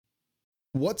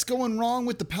What's going wrong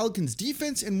with the Pelicans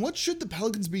defense, and what should the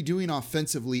Pelicans be doing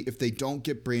offensively if they don't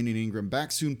get Brandon Ingram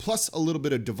back soon? Plus a little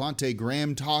bit of Devontae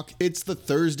Graham talk. It's the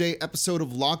Thursday episode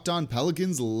of Locked On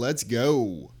Pelicans. Let's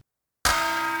go.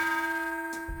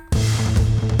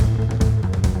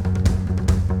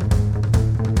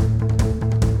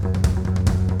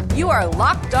 You are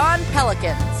Locked On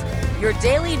Pelicans, your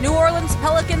daily New Orleans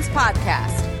Pelicans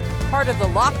podcast, part of the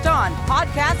Locked On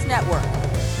Podcast Network,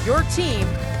 your team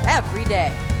every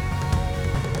day.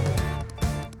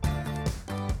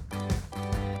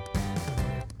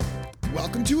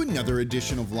 Welcome to another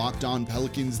edition of Locked On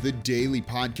Pelicans, the daily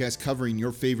podcast covering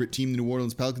your favorite team, the New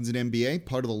Orleans Pelicans and NBA,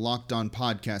 part of the Locked On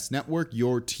Podcast Network,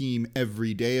 your team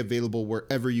every day, available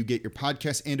wherever you get your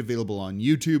podcasts and available on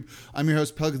YouTube. I'm your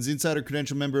host, Pelicans Insider,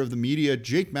 credential member of the media,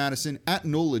 Jake Madison, at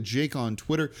NOLA Jake on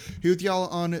Twitter, here with y'all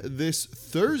on this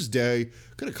Thursday.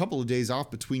 Got a couple of days off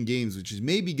between games, which is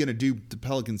maybe going to do the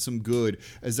Pelicans some good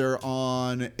as they're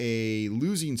on a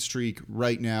losing streak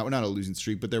right now. Well, not a losing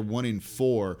streak, but they're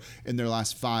 1-4 in their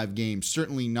last 5 games.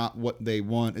 Certainly not what they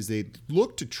want as they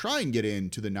look to try and get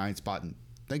into the 9th spot. And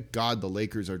thank God the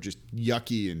Lakers are just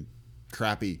yucky and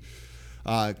crappy,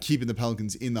 keeping the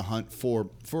Pelicans in the hunt for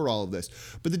all of this.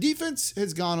 But the defense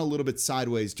has gone a little bit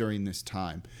sideways during this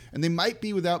time, and they might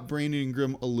be without Brandon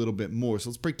Ingram a little bit more. So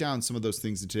let's break down some of those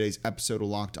things in today's episode of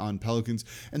Locked On Pelicans.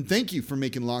 And thank you for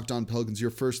making Locked On Pelicans your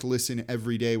first listen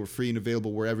every day. We're free and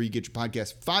available wherever you get your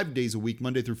podcast 5 days a week,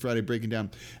 Monday through Friday, breaking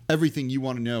down everything you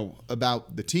want to know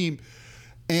about the team.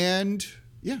 And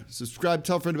yeah, subscribe,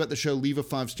 tell a friend about the show, leave a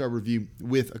 5-star review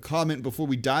with a comment. Before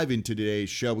we dive into today's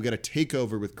show, we got a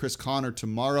takeover with Chris Connor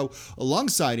tomorrow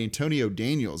alongside Antonio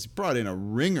Daniels. He brought in a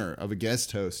ringer of a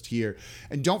guest host here.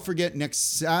 And don't forget,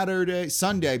 next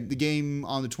Sunday, the game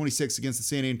on the 26th against the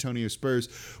San Antonio Spurs,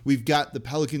 we've got the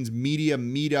Pelicans media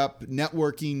meetup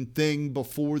networking thing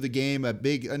before the game, a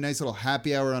nice little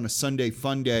happy hour on a Sunday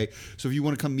fun day. So if you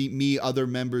want to come meet me, other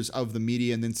members of the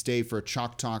media, and then stay for a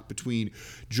chalk talk between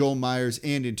Joel Myers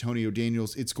and Antonio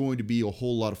Daniels, it's going to be a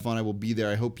whole lot of fun. I will be there.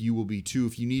 I hope you will be too.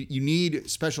 If you need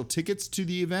special tickets to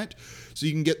the event, so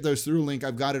you can get those through a link.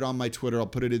 I've got it on my Twitter. I'll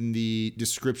put it in the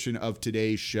description of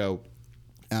today's show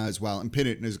as well, and pin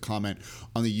it as a comment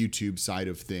on the YouTube side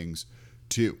of things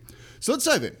too. So let's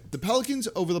dive in. The Pelicans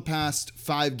over the past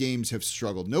 5 games have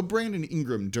struggled. No Brandon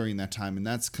Ingram during that time, and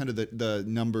that's kind of the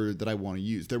number that I want to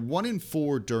use. They're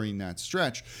 1-4 during that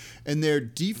stretch, and their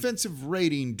defensive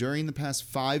rating during the past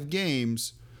 5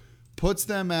 games puts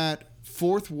them at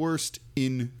 4th worst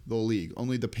in the league.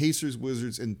 Only the Pacers,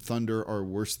 Wizards, and Thunder are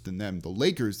worse than them. The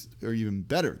Lakers are even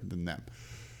better than them.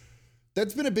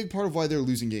 That's been a big part of why they're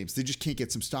losing games. They just can't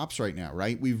get some stops right now,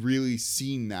 right? We've really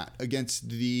seen that. Against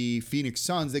the Phoenix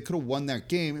Suns, they could have won that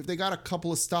game if they got a couple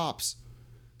of stops.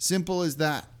 Simple as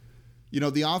that. You know,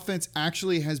 the offense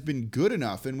actually has been good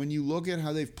enough, and when you look at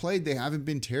how they've played, they haven't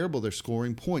been terrible. They're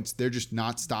scoring points. They're just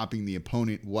not stopping the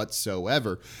opponent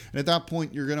whatsoever. And at that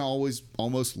point, you're going to always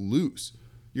almost lose.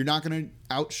 You're not going to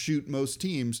outshoot most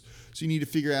teams, so you need to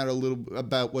figure out a little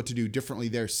about what to do differently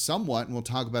there somewhat, and we'll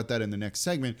talk about that in the next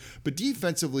segment. But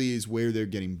defensively is where they're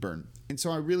getting burned. And so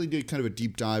I really did kind of a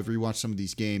deep dive, rewatch some of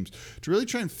these games to really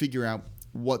try and figure out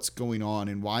what's going on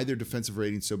and why their defensive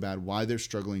rating's so bad, why they're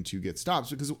struggling to get stops.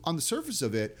 Because on the surface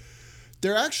of it,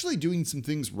 they're actually doing some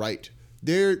things right.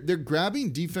 They're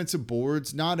grabbing defensive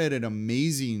boards, not at an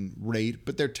amazing rate,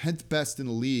 but they're 10th best in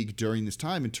the league during this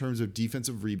time in terms of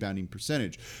defensive rebounding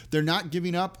percentage. They're not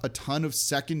giving up a ton of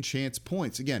second chance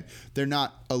points. Again, they're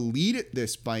not elite at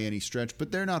this by any stretch,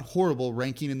 but they're not horrible,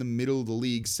 ranking in the middle of the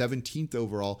league, 17th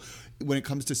overall when it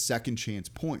comes to second chance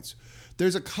points.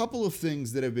 There's a couple of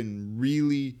things that have been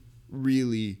really,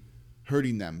 really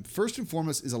hurting them. First and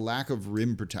foremost is a lack of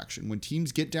rim protection. When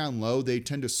teams get down low, they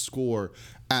tend to score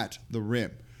at the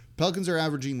rim. Pelicans are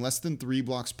averaging less than 3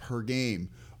 blocks per game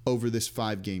over this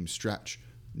 5-game stretch.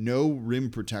 No rim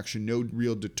protection, no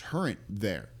real deterrent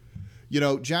there. You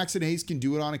know, Jackson Hayes can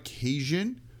do it on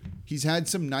occasion. He's had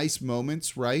some nice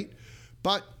moments, right?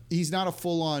 But he's not a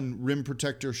full-on rim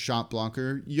protector, shot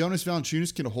blocker. Jonas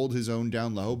Valanciunas can hold his own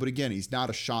down low, but again, he's not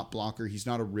a shot blocker. He's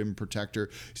not a rim protector.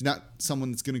 He's not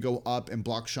someone that's going to go up and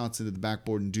block shots into the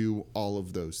backboard and do all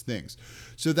of those things.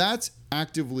 So that's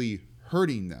actively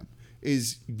hurting them,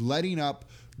 is letting up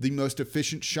the most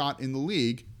efficient shot in the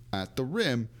league at the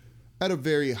rim at a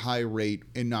very high rate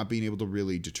and not being able to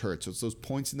really deter it. So it's those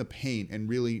points in the paint, and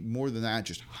really more than that,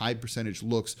 just high percentage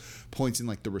looks, points in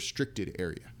like the restricted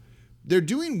area. they're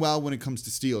doing well when it comes to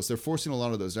steals. They're forcing a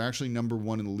lot of those. They're actually number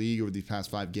one in the league over these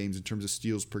past 5 games in terms of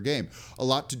steals per game. A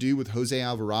lot to do with Jose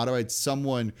Alvarado. I had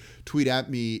someone tweet at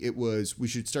me, we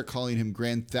should start calling him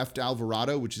Grand Theft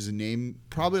Alvarado, which is a name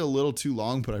probably a little too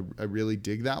long, but I really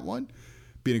dig that one,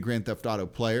 being a Grand Theft Auto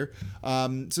player.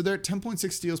 So they're at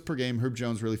 10.6 steals per game. Herb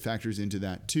Jones really factors into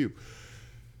that too.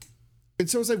 And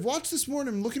so as I've watched this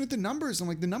morning, I'm looking at the numbers. I'm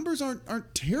like, the numbers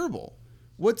aren't terrible.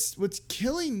 What's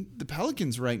killing the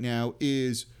Pelicans right now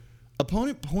is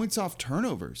opponent points off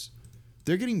turnovers.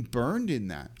 They're getting burned in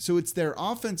that. So it's their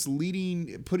offense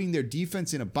putting their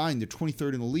defense in a bind. They're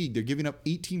 23rd in the league. They're giving up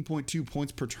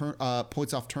 18.2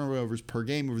 points off turnovers per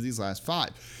game over these last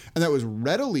 5. And that was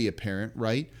readily apparent,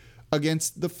 right,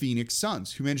 against the Phoenix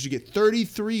Suns, who managed to get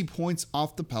 33 points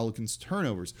off the Pelicans'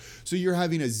 turnovers. So you're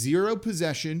having a 0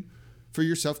 possession for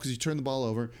yourself because you turn the ball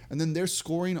over, and then they're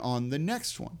scoring on the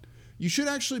next one. You should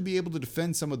actually be able to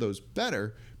defend some of those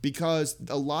better because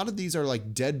a lot of these are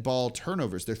like dead ball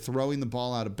turnovers. They're throwing the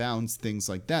ball out of bounds, things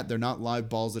like that. They're not live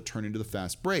balls that turn into the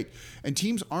fast break. And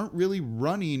teams aren't really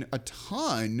running a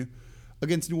ton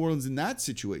against New Orleans in that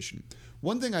situation.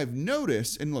 One thing I've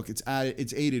noticed, and look, it's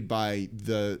aided by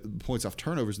the points off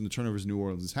turnovers and the turnovers New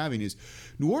Orleans is having, is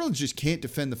New Orleans just can't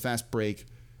defend the fast break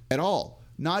at all.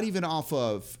 Not even off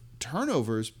of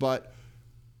turnovers, but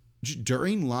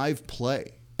during live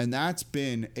play. And that's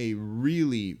been a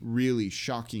really, really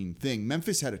shocking thing.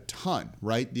 Memphis had a ton,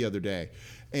 right, the other day.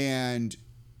 And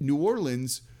New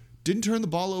Orleans didn't turn the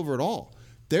ball over at all.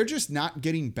 They're just not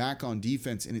getting back on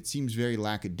defense, and it seems very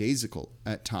lackadaisical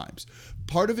at times.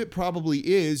 Part of it probably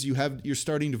is you're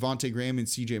starting Devontae Graham and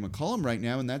CJ McCollum right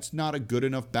now, and that's not a good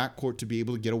enough backcourt to be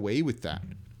able to get away with that.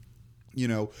 You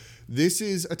know, this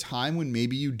is a time when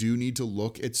maybe you do need to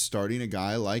look at starting a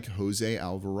guy like Jose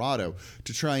Alvarado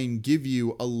to try and give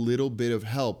you a little bit of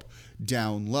help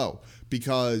down low,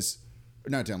 because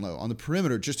not down low, on the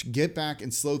perimeter, just to get back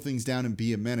and slow things down and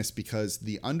be a menace, because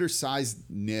the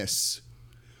undersizedness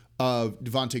of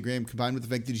Devontae Graham combined with the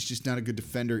fact that he's just not a good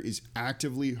defender is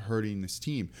actively hurting this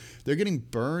team. They're getting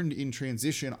burned in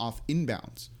transition off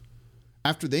inbounds.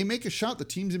 After they make a shot, the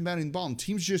team's inbounding the ball, and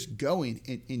team's just going,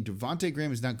 and Devontae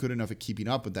Graham is not good enough at keeping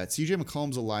up with that. CJ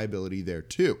McCollum's a liability there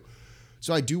too.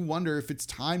 So I do wonder if it's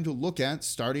time to look at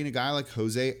starting a guy like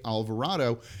Jose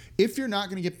Alvarado if you're not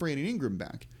going to get Brandon Ingram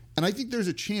back. And I think there's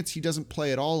a chance he doesn't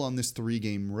play at all on this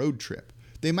 3-game road trip.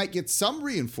 They might get some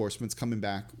reinforcements coming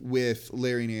back with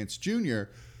Larry Nance Jr.,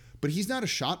 but he's not a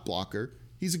shot blocker.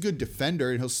 He's a good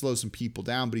defender, and he'll slow some people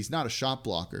down, but he's not a shot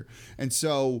blocker. And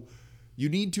so you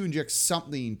need to inject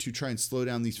something to try and slow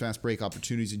down these fast break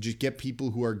opportunities and just get people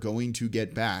who are going to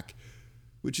get back,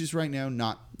 which is right now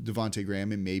not Devontae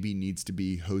Graham, and maybe needs to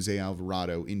be Jose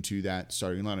Alvarado into that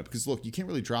starting lineup. Because look, you can't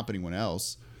really drop anyone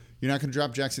else. You're not going to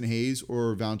drop Jackson Hayes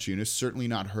or Valanciunas, certainly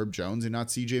not Herb Jones, and not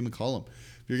CJ McCollum.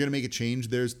 If you're going to make a change,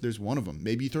 there's one of them.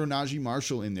 Maybe you throw Najee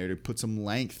Marshall in there to put some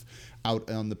length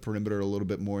out on the perimeter a little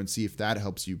bit more and see if that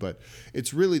helps you. But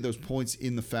it's really those points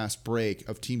in the fast break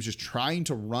of teams just trying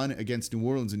to run against New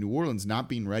Orleans and New Orleans not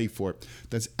being ready for it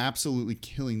that's absolutely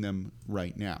killing them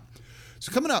right now.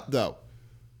 So coming up, though,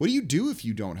 what do you do if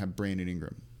you don't have Brandon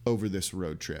Ingram over this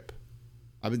road trip?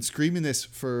 I've been screaming this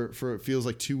for it feels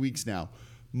like 2 weeks now.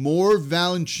 More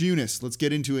Valanciunas. Let's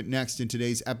get into it next in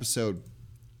today's episode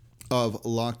of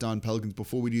Locked On Pelicans.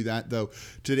 Before we do that, though,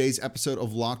 today's episode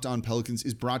of Locked On Pelicans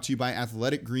is brought to you by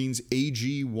Athletic Greens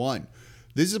AG1.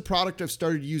 This is a product I've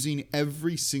started using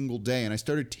every single day, and I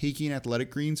started taking Athletic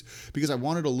Greens because I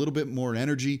wanted a little bit more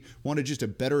energy, wanted just a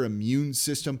better immune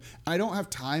system. I don't have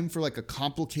time for like a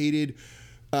complicated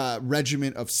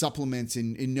regimen of supplements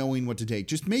and knowing what to take.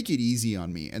 Just make it easy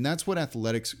on me, and that's what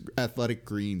Athletic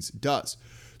Greens does.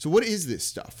 So what is this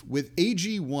stuff? With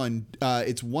AG1,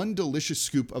 it's one delicious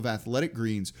scoop of Athletic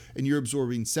Greens, and you're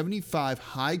absorbing 75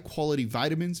 high-quality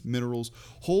vitamins, minerals,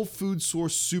 whole food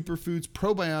source superfoods,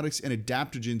 probiotics, and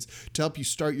adaptogens to help you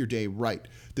start your day right.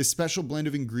 This special blend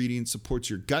of ingredients supports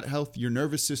your gut health, your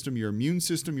nervous system, your immune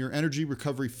system, your energy,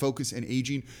 recovery, focus, and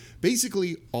aging.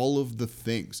 Basically, all of the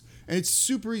things. And it's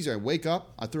super easy. I wake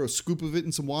up, I throw a scoop of it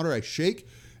in some water, I shake,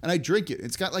 and I drink it.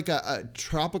 It's got like a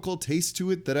tropical taste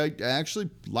to it that I actually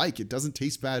like. It doesn't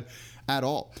taste bad at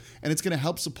all. And it's going to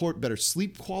help support better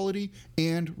sleep quality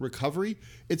and recovery.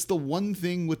 It's the one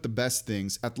thing with the best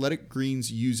things. Athletic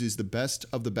Greens uses the best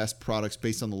of the best products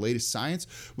based on the latest science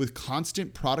with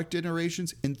constant product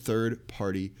iterations and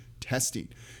third-party testing.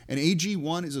 And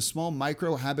AG1 is a small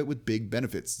micro habit with big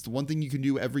benefits. It's the one thing you can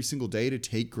do every single day to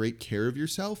take great care of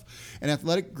yourself. And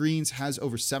Athletic Greens has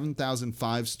over 7,000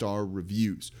 5-star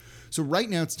reviews. So right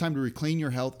now it's time to reclaim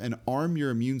your health and arm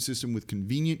your immune system with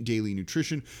convenient daily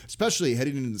nutrition, especially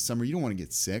heading into the summer. You don't want to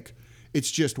get sick. It's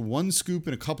just one scoop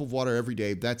in a cup of water every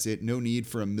day. That's it. No need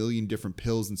for a million different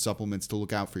pills and supplements to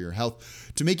look out for your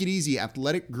health. To make it easy,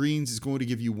 Athletic Greens is going to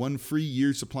give you 1 free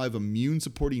year supply of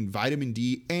immune-supporting vitamin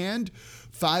D and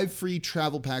 5 free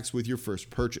travel packs with your first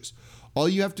purchase. All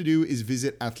you have to do is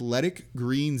visit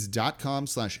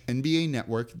athleticgreens.com/NBA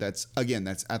network. That's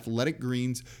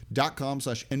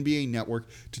athleticgreens.com/NBA network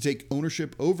to take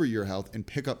ownership over your health and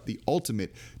pick up the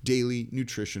ultimate daily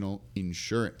nutritional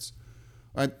insurance.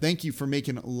 All right, thank you for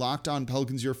making Locked On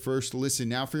Pelicans your first listen.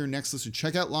 Now for your next listen,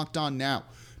 check out Locked On Now.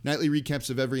 Nightly recaps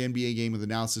of every NBA game with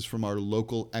analysis from our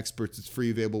local experts. It's free,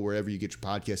 available wherever you get your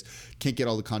podcast. Can't get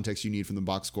all the context you need from the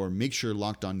box score. Make sure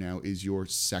Locked On Now is your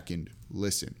second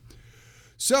listen.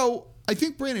 So I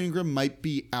think Brandon Ingram might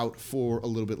be out for a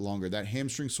little bit longer. That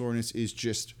hamstring soreness is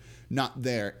just not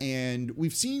there. And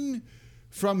we've seen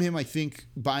from him, I think,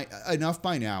 by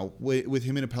now with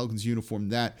him in a Pelicans uniform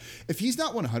that if he's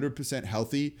not 100%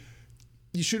 healthy,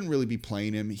 you shouldn't really be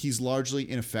playing him. He's largely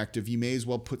ineffective. You may as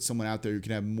well put someone out there who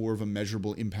can have more of a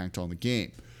measurable impact on the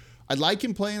game. I'd like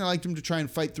him playing. I like him to try and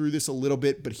fight through this a little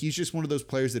bit, but he's just one of those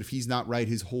players that if he's not right,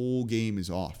 his whole game is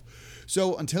off.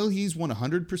 So until he's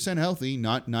 100% healthy,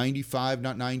 not 95,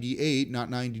 not 98, not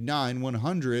 99,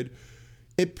 100,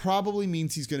 it probably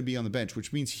means he's going to be on the bench,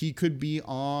 which means he could be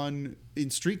in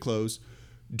street clothes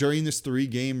during this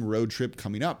 3-game road trip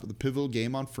coming up, the pivotal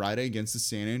game on Friday against the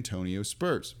San Antonio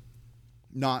Spurs.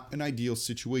 Not an ideal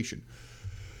situation.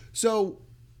 So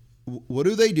what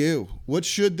do they do? What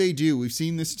should they do? We've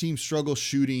seen this team struggle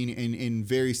shooting and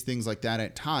various things like that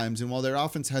at times, and while their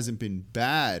offense hasn't been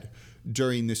bad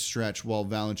during this stretch while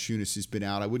Valanciunas has been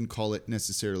out, I wouldn't call it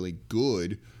necessarily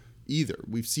good either.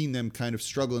 We've seen them kind of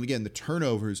struggle. And again, the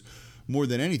turnovers more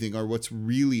than anything are what's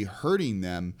really hurting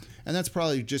them. And that's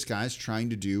probably just guys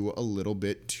trying to do a little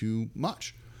bit too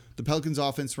much. The Pelicans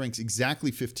offense ranks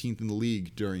exactly 15th in the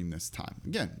league during this time.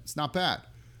 Again, it's not bad,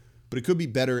 but it could be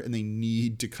better, and they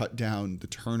need to cut down the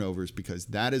turnovers because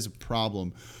that is a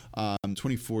problem.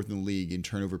 24th in the league in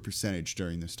turnover percentage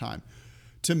during this time.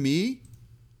 To me,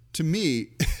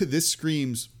 this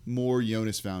screams more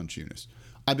Jonas Valanciunas.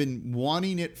 I've been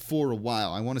wanting it for a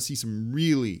while. I want to see some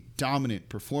really dominant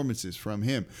performances from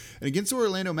him. And against the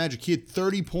Orlando Magic, he had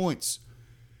 30 points.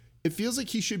 It feels like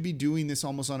he should be doing this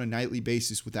almost on a nightly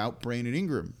basis without Brandon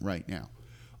Ingram right now.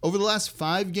 Over the last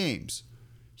 5 games,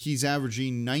 he's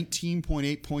averaging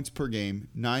 19.8 points per game,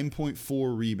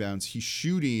 9.4 rebounds. He's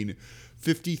shooting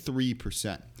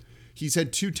 53%. He's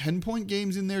had 2 10-point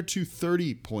games in there, 2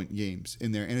 30-point games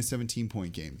in there, and a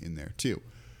 17-point game in there too.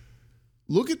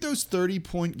 Look at those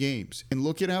 30-point games and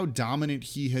look at how dominant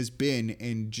he has been,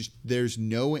 and just there's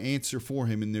no answer for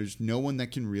him, and there's no one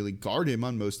that can really guard him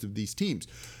on most of these teams.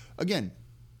 Again,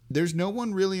 there's no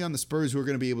one really on the Spurs who are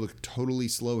going to be able to totally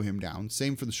slow him down.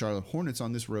 Same for the Charlotte Hornets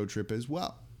on this road trip as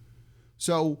well.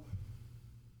 So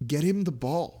get him the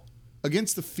ball.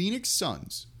 Against the Phoenix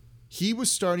Suns, he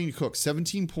was starting to cook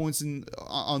 17 points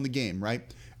on the game, right?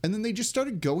 And then they just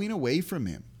started going away from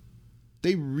him.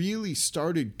 They really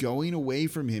started going away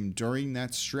from him during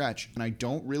that stretch, and I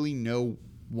don't really know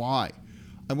why.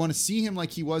 I want to see him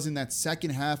like he was in that second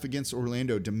half against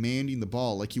Orlando, demanding the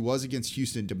ball, like he was against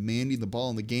Houston, demanding the ball,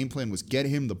 and the game plan was get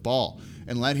him the ball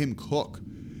and let him cook.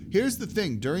 Here's the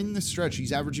thing. During this stretch,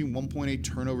 he's averaging 1.8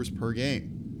 turnovers per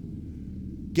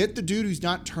game. Get the dude who's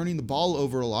not turning the ball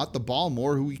over a lot, the ball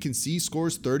more, who we can see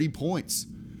scores 30 points.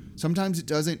 Sometimes it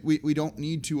doesn't. We don't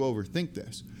need to overthink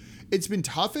this. It's been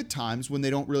tough at times when they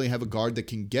don't really have a guard that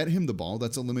can get him the ball.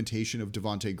 That's a limitation of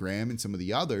Devontae Graham and some of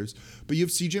the others. But you have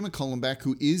CJ McCollum back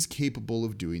who is capable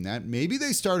of doing that. Maybe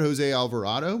they start Jose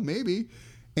Alvarado, maybe.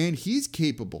 And he's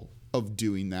capable of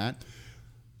doing that.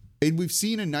 And we've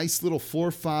seen a nice little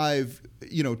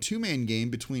 4-5, two-man game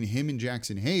between him and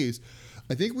Jackson Hayes.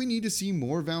 I think we need to see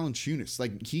more Valanciunas.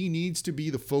 Like, he needs to be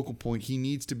the focal point. He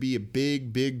needs to be a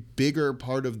bigger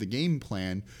part of the game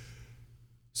plan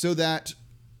so that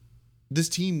this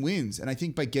team wins. And I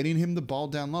think by getting him the ball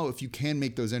down low, if you can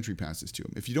make those entry passes to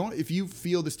him. If you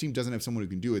feel this team doesn't have someone who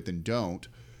can do it, then don't.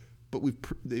 But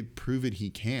they've proven he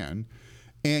can.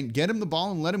 And get him the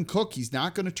ball and let him cook. He's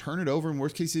not going to turn it over. In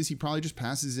worst cases, he probably just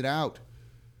passes it out.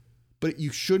 But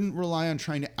you shouldn't rely on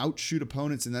trying to outshoot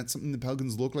opponents, and that's something the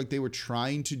Pelicans look like they were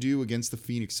trying to do against the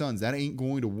Phoenix Suns. That ain't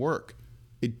going to work.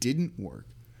 It didn't work.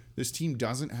 This team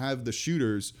doesn't have the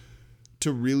shooters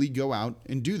to really go out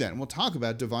and do that. And we'll talk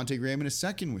about Devontae Graham in a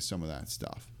second with some of that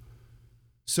stuff.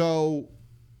 So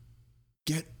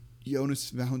get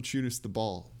Jonas Valanciunas the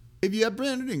ball. If you have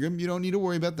Brandon Ingram, you don't need to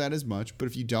worry about that as much. But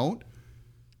if you don't,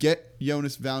 get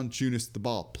Jonas Valanciunas the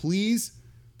ball. Please,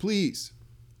 please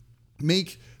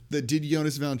make the Did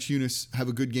Jonas Valanciunas Have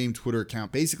a Good Game Twitter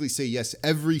account. Basically say yes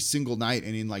every single night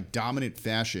and in like dominant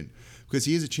fashion, because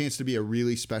he has a chance to be a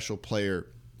really special player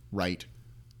right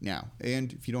now.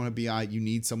 And if you don't have BI, you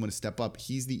need someone to step up.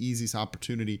 He's the easiest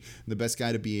opportunity and the best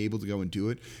guy to be able to go and do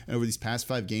it. And over these past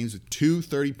 5 games with 2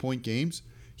 30-point games,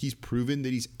 he's proven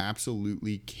that he's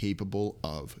absolutely capable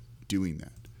of doing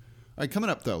that. All right, coming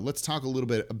up, though, let's talk a little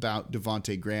bit about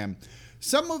Devontae Graham.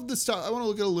 Some of the stuff, I want to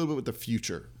look at a little bit with the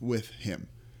future with him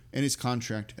and his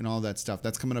contract and all that stuff.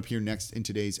 That's coming up here next in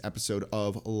today's episode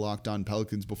of Locked On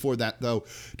Pelicans. Before that, though,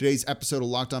 today's episode of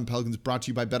Locked On Pelicans brought to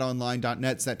you by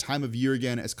BetOnline.net. It's that time of year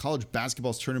again as college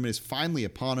basketball's tournament is finally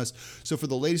upon us. So for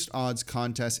the latest odds,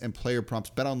 contests, and player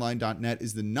prompts, BetOnline.net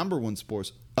is the number one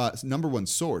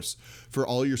source for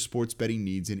all your sports betting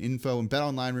needs and info. And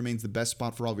BetOnline remains the best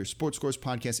spot for all of your sports scores,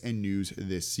 podcasts, and news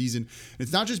this season. And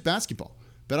it's not just basketball.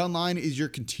 BetOnline is your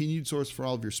continued source for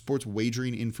all of your sports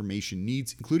wagering information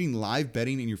needs, including live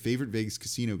betting in your favorite Vegas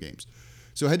casino games.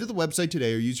 So head to the website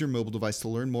today or use your mobile device to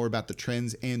learn more about the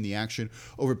trends and the action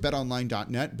over at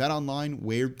BetOnline.net. BetOnline,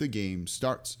 where the game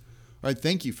starts. All right,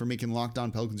 thank you for making Locked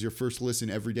On Pelicans your first listen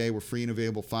every day. We're free and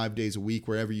available 5 days a week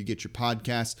wherever you get your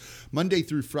podcasts. Monday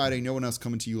through Friday, no one else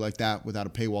coming to you like that without a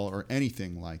paywall or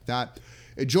anything like that.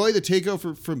 Enjoy the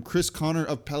takeover from Chris Connor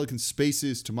of Pelican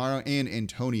Spaces tomorrow and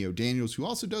Antonio Daniels, who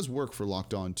also does work for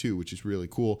Locked On too, which is really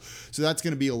cool. So that's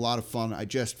going to be a lot of fun. I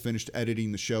just finished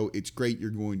editing the show. It's great.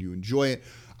 You're going to enjoy it.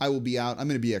 I will be out. I'm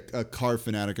going to be a car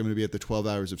fanatic. I'm going to be at the 12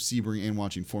 Hours of Sebring and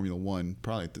watching Formula One,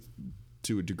 probably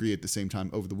to a degree at the same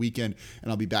time over the weekend,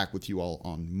 and I'll be back with you all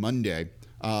on Monday.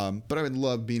 But I would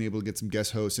love being able to get some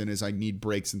guest hosts in as I need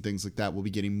breaks and things like that. We'll be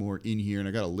getting more in here, and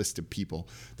I got a list of people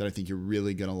that I think you're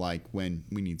really going to like when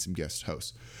we need some guest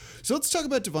hosts. So let's talk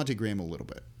about Devontae Graham a little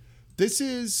bit. This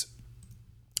is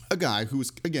a guy who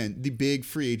was, again, the big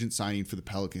free agent signing for the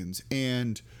Pelicans.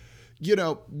 And, you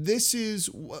know, this is,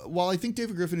 while I think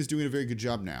David Griffin is doing a very good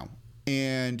job now,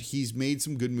 and he's made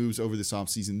some good moves over this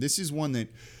offseason, this is one that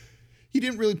he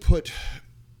didn't really put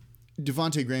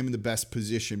Devontae Graham in the best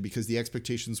position because the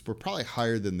expectations were probably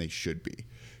higher than they should be.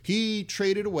 He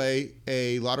traded away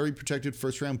a lottery-protected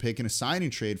first-round pick in a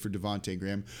sign-and-trade for Devontae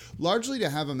Graham, largely to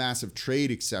have a massive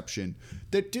trade exception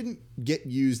that didn't get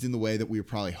used in the way that we were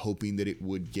probably hoping that it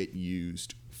would get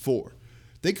used for.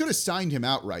 They could have signed him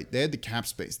outright. They had the cap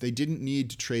space. They didn't need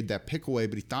to trade that pick away,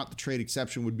 but he thought the trade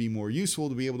exception would be more useful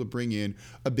to be able to bring in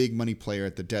a big money player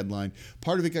at the deadline.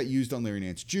 Part of it got used on Larry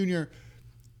Nance Jr.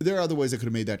 There are other ways that could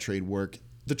have made that trade work.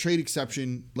 The trade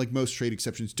exception, like most trade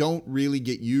exceptions, don't really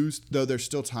get used, though there's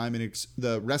still time, and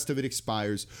the rest of it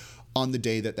expires on the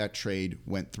day that trade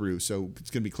went through. So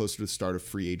it's going to be closer to the start of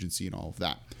free agency and all of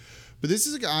that. But this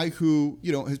is a guy who,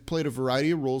 you know, has played a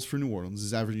variety of roles for New Orleans.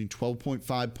 He's averaging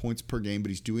 12.5 points per game, but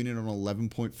he's doing it on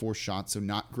 11.4 shots, so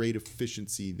not great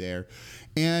efficiency there.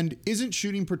 And isn't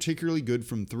shooting particularly good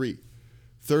from three.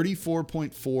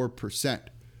 34.4%.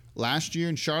 Last year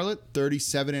in Charlotte,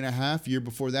 37.5. Year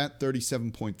before that,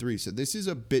 37.3. So this is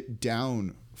a bit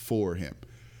down for him.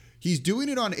 He's doing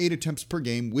it on 8 attempts per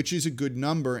game, which is a good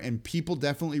number, and people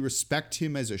definitely respect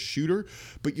him as a shooter,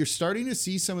 but you're starting to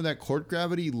see some of that court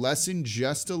gravity lessen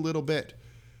just a little bit.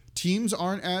 Teams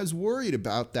aren't as worried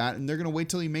about that, and they're going to wait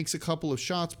till he makes a couple of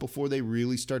shots before they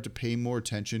really start to pay more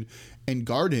attention and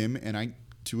guard him, and I,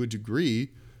 to a degree,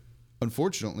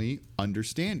 unfortunately,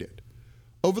 understand it.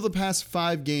 Over the past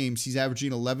 5 games, he's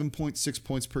averaging 11.6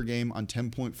 points per game on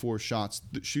 10.4 shots,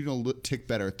 shooting a tick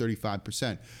better at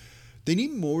 35%. They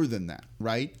need more than that,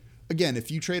 right? Again,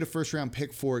 if you trade a first-round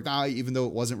pick for a guy, even though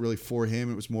it wasn't really for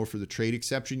him, it was more for the trade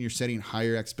exception, you're setting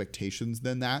higher expectations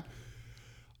than that.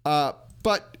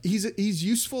 But he's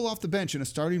useful off the bench in a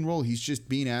starting role. He's just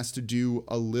being asked to do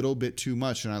a little bit too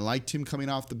much. And I liked him coming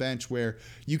off the bench where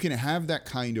you can have that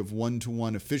kind of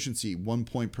one-to-one efficiency, 1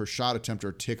 point per shot attempt or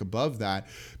a tick above that,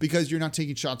 because you're not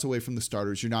taking shots away from the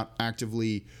starters. You're not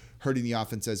actively hurting the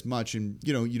offense as much. And,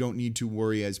 you know, you don't need to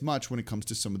worry as much when it comes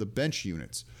to some of the bench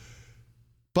units.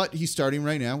 But he's starting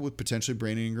right now with potentially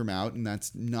Brandon Ingram out, and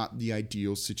that's not the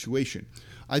ideal situation.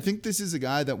 I think this is a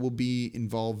guy that will be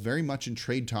involved very much in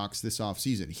trade talks this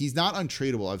offseason. He's not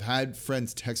untradeable. I've had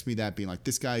friends text me that being like,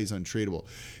 this guy is untradeable.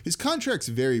 His contract's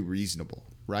very reasonable,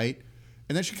 right?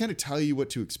 And that should kind of tell you what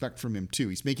to expect from him too.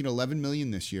 He's making $11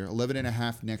 million this year,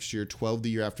 $11.5 next year, $12 the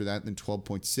year after that, and then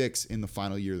 $12.6 in the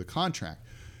final year of the contract.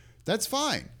 That's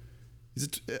fine.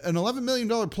 An $11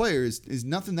 million player is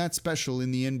nothing that special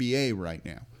in the NBA right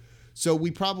now. So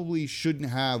we probably shouldn't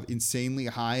have insanely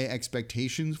high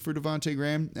expectations for Devontae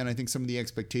Graham. And I think some of the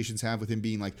expectations have with him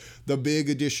being like the big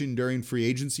addition during free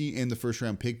agency and the first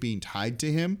round pick being tied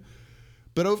to him.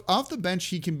 But off the bench,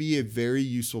 he can be a very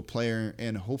useful player.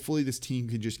 And hopefully this team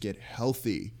can just get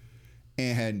healthy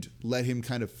and let him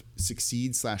kind of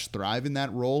succeed/thrive in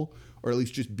that role, or at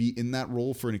least just be in that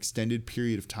role for an extended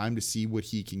period of time to see what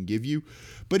he can give you.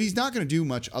 But he's not going to do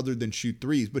much other than shoot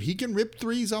threes, but he can rip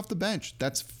threes off the bench.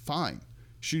 That's fine.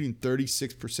 Shooting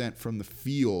 36% from the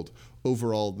field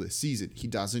overall this season. He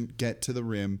doesn't get to the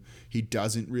rim. He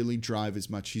doesn't really drive as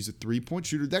much. He's a three-point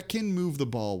shooter that can move the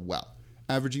ball well,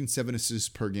 averaging 7 assists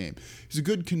per game. He's a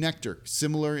good connector,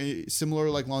 similar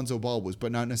like Lonzo Ball was,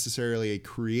 but not necessarily a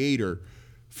creator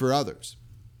for others.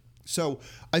 So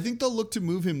I think they'll look to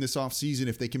move him this offseason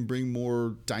if they can bring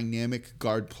more dynamic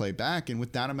guard play back. And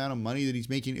with that amount of money that he's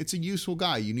making, it's a useful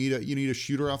guy. You need a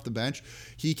shooter off the bench.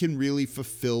 He can really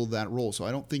fulfill that role. So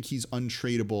I don't think he's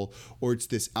untradeable or it's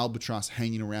this albatross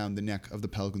hanging around the neck of the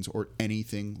Pelicans or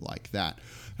anything like that.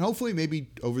 And hopefully maybe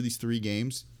over these 3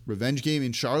 games, revenge game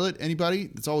in Charlotte,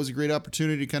 anybody? It's always a great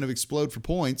opportunity to kind of explode for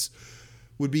points.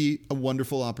 Would be a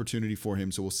wonderful opportunity for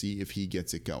him. So we'll see if he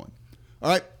gets it going. All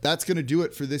right, that's going to do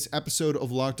it for this episode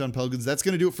of Locked On Pelicans. That's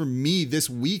going to do it for me this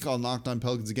week on Locked On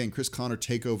Pelicans. Again, Chris Connor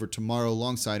takeover tomorrow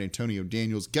alongside Antonio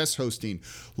Daniels, guest hosting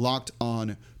Locked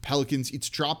On Pelicans. It's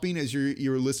dropping as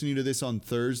you're listening to this on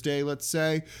Thursday, let's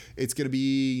say. It's going to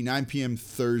be 9 p.m.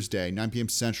 Thursday. 9 p.m.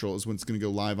 Central is when it's going to go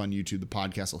live on YouTube. The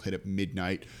podcast will hit at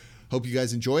midnight. Hope you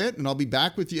guys enjoy it, and I'll be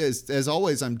back with you. As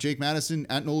always, I'm Jake Madison,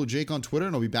 at NOLA Jake on Twitter,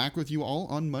 and I'll be back with you all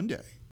on Monday.